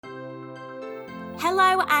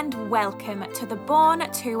Hello and welcome to the Born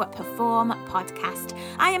to Perform podcast.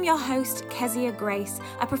 I am your host, Kezia Grace,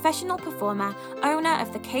 a professional performer, owner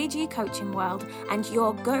of the KG Coaching World, and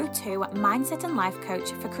your go-to mindset and life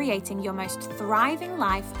coach for creating your most thriving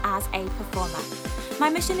life as a performer.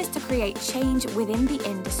 My mission is to create change within the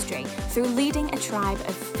industry through leading a tribe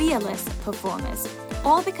of fearless performers.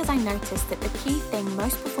 All because I noticed that the key thing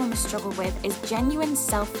most performers struggle with is genuine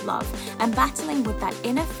self-love and battling with that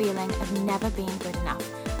inner feeling of never being good enough.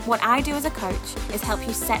 What I do as a coach is help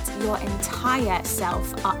you set your entire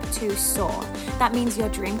self up to soar. That means your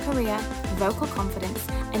dream career, vocal confidence,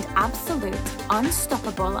 and absolute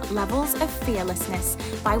unstoppable levels of fearlessness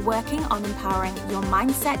by working on empowering your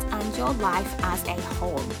mindset and your life as a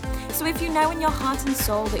whole. So if you know in your heart and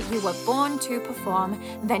soul that you were born to perform,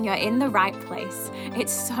 then you're in the right place.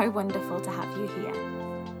 It's so wonderful to have you here.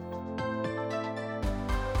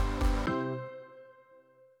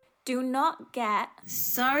 Do not get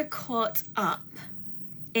so caught up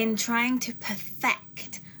in trying to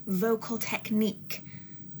perfect vocal technique,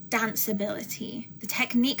 dance ability, the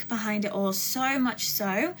technique behind it all, so much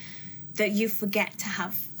so that you forget to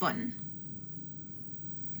have fun.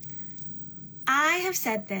 I have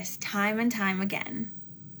said this time and time again,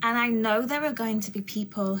 and I know there are going to be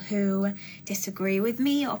people who disagree with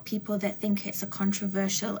me or people that think it's a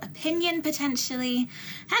controversial opinion potentially.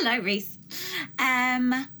 Hello, Reese.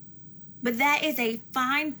 But there is a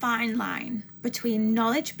fine line between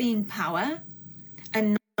knowledge being power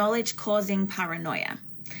and knowledge causing paranoia,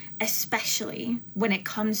 especially when it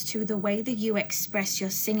comes to the way that you express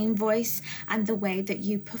your singing voice and the way that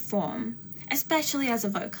you perform, especially as a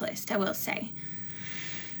vocalist, I will say.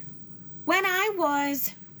 When I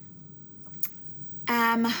was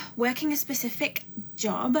working a specific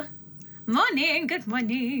job, good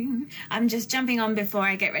morning. I'm just jumping on before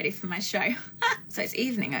I get ready for my show. So it's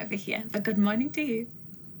evening over here, but good morning to you.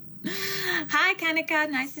 Hi, Kanika.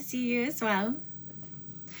 Nice to see you as well.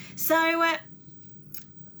 So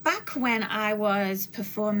back when I was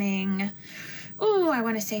performing, I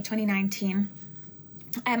want to say 2019,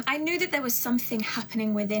 I knew that there was something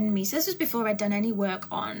happening within me. So this was before I'd done any work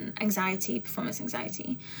on anxiety, performance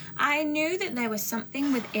anxiety. I knew that there was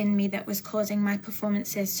something within me that was causing my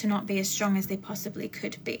performances to not be as strong as they possibly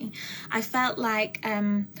could be. I felt like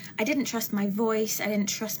I didn't trust my voice. I didn't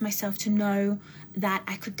trust myself to know that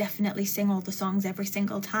I could definitely sing all the songs every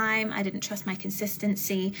single time. I didn't trust my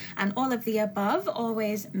consistency, and all of the above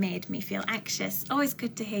always made me feel anxious. Always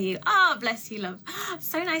good to hear you. Oh, bless you, love.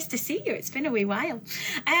 So nice to see you. It's been a wee while.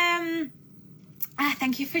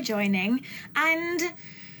 Thank you for joining. And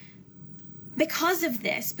because of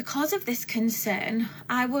this concern,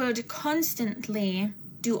 I would constantly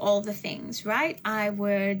do all the things, right?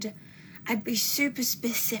 I'd be super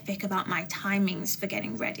specific about my timings for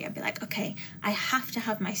getting ready. I'd be like, okay, I have to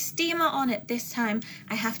have my steamer on at this time.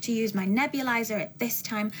 I have to use my nebulizer at this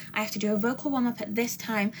time. I have to do a vocal warm-up at this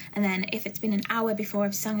time. And then if it's been an hour before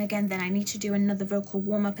I've sung again, then I need to do another vocal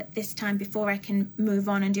warm-up at this time before I can move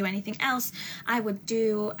on and do anything else. I would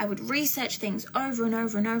research things over and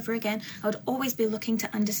over and over again. I would always be looking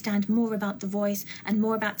to understand more about the voice and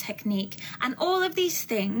more about technique. And all of these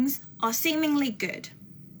things are seemingly good.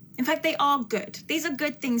 In fact, they are good. These are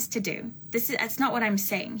good things to do. That's not what I'm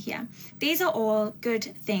saying here. These are all good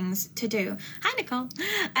things to do. Hi, Nicole.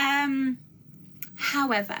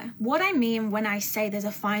 However, what I mean when I say there's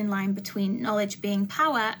a fine line between knowledge being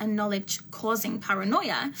power and knowledge causing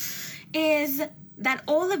paranoia is that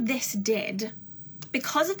all of this did,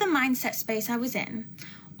 because of the mindset space I was in,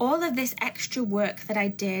 all of this extra work that I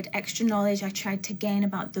did, extra knowledge I tried to gain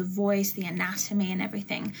about the voice, the anatomy and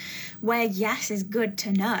everything, where yes is good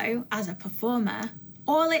to know as a performer,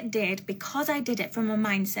 all it did, because I did it from a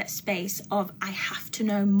mindset space of I have to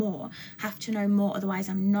know more, otherwise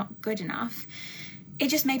I'm not good enough, it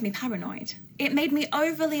just made me paranoid. It made me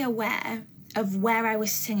overly aware of where I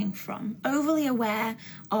was singing from, overly aware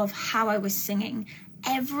of how I was singing.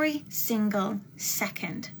 Every single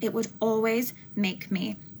second, it would always make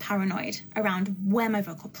me paranoid around where my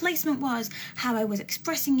vocal placement was, how I was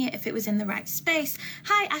expressing it, if it was in the right space.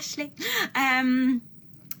 Hi, Ashley.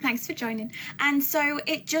 Thanks for joining. And so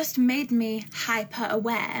it just made me hyper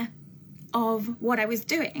aware of what I was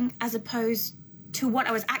doing as opposed to what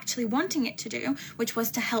I was actually wanting it to do, which was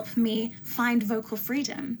to help me find vocal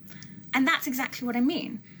freedom. And that's exactly what I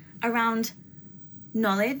mean around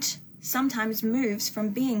knowledge sometimes moves from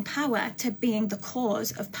being power to being the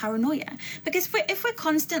cause of paranoia. Because if we're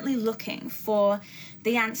constantly looking for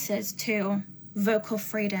the answers to vocal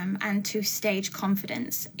freedom and to stage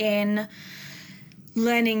confidence in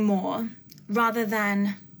learning more rather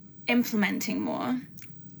than implementing more,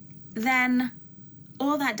 then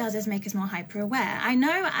all that does is make us more hyper aware. I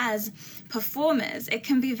know as performers, it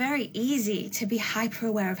can be very easy to be hyper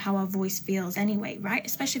aware of how our voice feels anyway, right?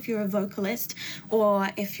 Especially if you're a vocalist or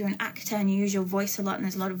if you're an actor and you use your voice a lot and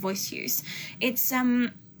there's a lot of voice use.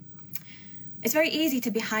 It's very easy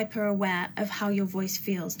to be hyper aware of how your voice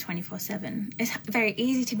feels 24/7. It's very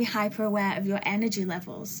easy to be hyper aware of your energy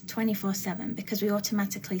levels 24/7 because we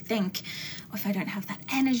automatically think, oh, if I don't have that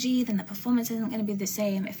energy, then the performance isn't going to be the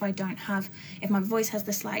same. If my voice has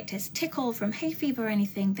the slightest tickle from hay fever or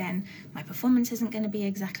anything, then my performance isn't going to be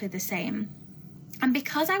exactly the same. And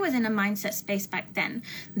because I was in a mindset space back then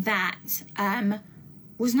that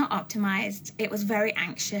was not optimized, it was very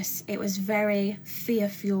anxious, it was very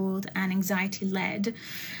fear-fueled and anxiety-led,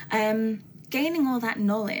 gaining all that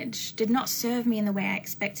knowledge did not serve me in the way I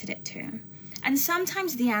expected it to. And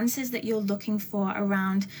sometimes the answers that you're looking for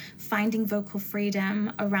around finding vocal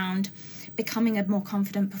freedom, around becoming a more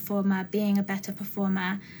confident performer, being a better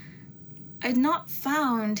performer, are not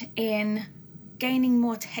found in gaining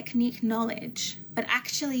more technique knowledge, but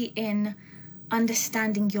actually in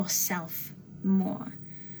understanding yourself more.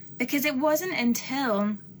 Because it wasn't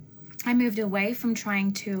until I moved away from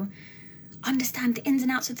trying to understand the ins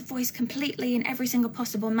and outs of the voice completely in every single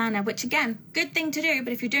possible manner, which again, good thing to do,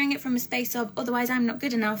 but if you're doing it from a space of otherwise I'm not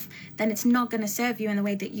good enough, then it's not going to serve you in the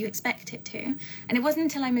way that you expect it to. And it wasn't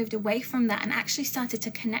until I moved away from that and actually started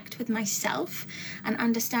to connect with myself and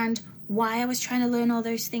understand why I was trying to learn all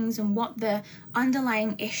those things and what the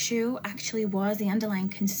underlying issue actually was, the underlying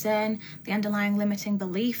concern, the underlying limiting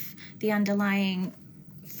belief, the underlying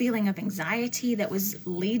feeling of anxiety that was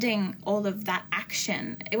leading all of that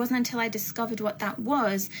action. It wasn't until I discovered what that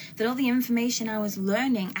was that all the information I was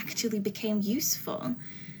learning actually became useful.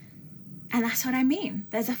 And that's what I mean.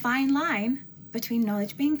 There's a fine line between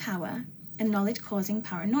knowledge being power and knowledge causing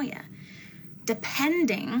paranoia,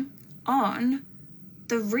 depending on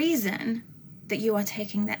the reason that you are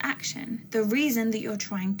taking that action, the reason that you're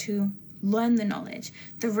trying to learn the knowledge,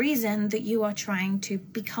 the reason that you are trying to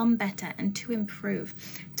become better and to improve.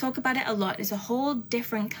 Talk about it a lot. There's a whole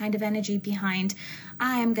different kind of energy behind,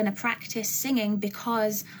 I am going to practice singing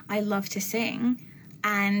because I love to sing,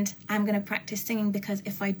 and I'm going to practice singing because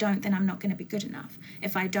if I don't, then I'm not going to be good enough.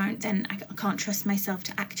 If I don't, then I can't trust myself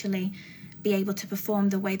to actually be able to perform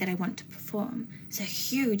the way that I want to perform. It's a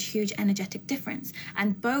huge, huge energetic difference.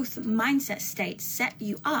 And both mindset states set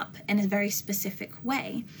you up in a very specific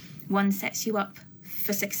way. One sets you up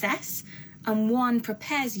for success and one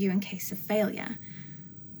prepares you in case of failure.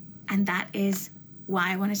 And that is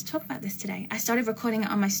why I wanted to talk about this today. I started recording it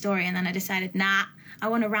on my story and then I decided, I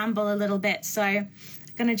want to ramble a little bit. So I'm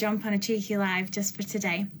going to jump on a cheeky live just for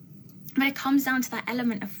today. But it comes down to that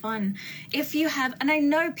element of fun. If you have, and I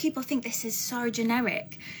know people think this is so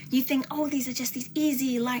generic. You think, oh, these are just these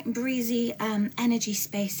easy, light and breezy energy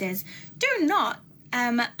spaces. Do not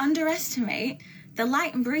underestimate the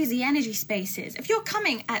light and breezy energy spaces. If you're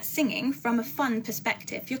coming at singing from a fun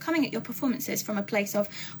perspective, you're coming at your performances from a place of,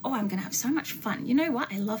 oh, I'm going to have so much fun. You know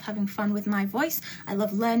what? I love having fun with my voice. I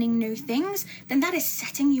love learning new things. Then that is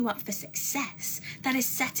setting you up for success. That is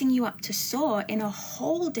setting you up to soar in a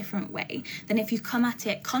whole different way than if you come at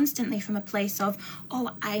it constantly from a place of,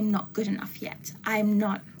 oh, I'm not good enough yet. I'm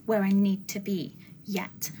not where I need to be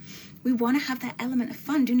yet. We want to have that element of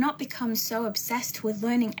fun. Do not become so obsessed with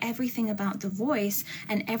learning everything about the voice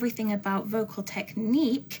and everything about vocal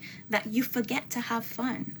technique that you forget to have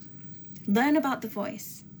fun. Learn about the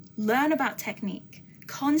voice. Learn about technique.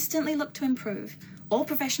 Constantly look to improve. All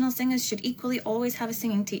professional singers should equally always have a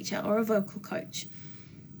singing teacher or a vocal coach.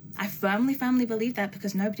 I firmly believe that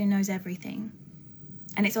because nobody knows everything.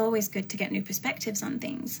 And it's always good to get new perspectives on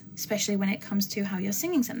things, especially when it comes to how you're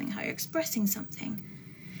singing something, how you're expressing something.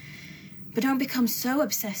 But don't become so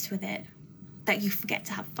obsessed with it that you forget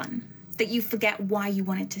to have fun, that you forget why you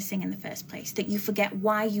wanted to sing in the first place, that you forget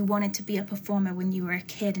why you wanted to be a performer when you were a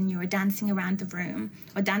kid and you were dancing around the room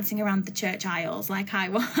or dancing around the church aisles like I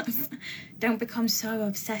was. Don't become so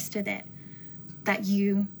obsessed with it that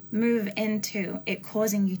you move into it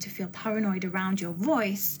causing you to feel paranoid around your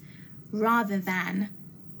voice rather than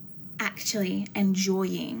actually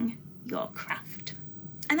enjoying your craft.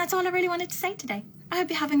 And that's all I really wanted to say today. I hope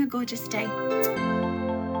you're having a gorgeous day.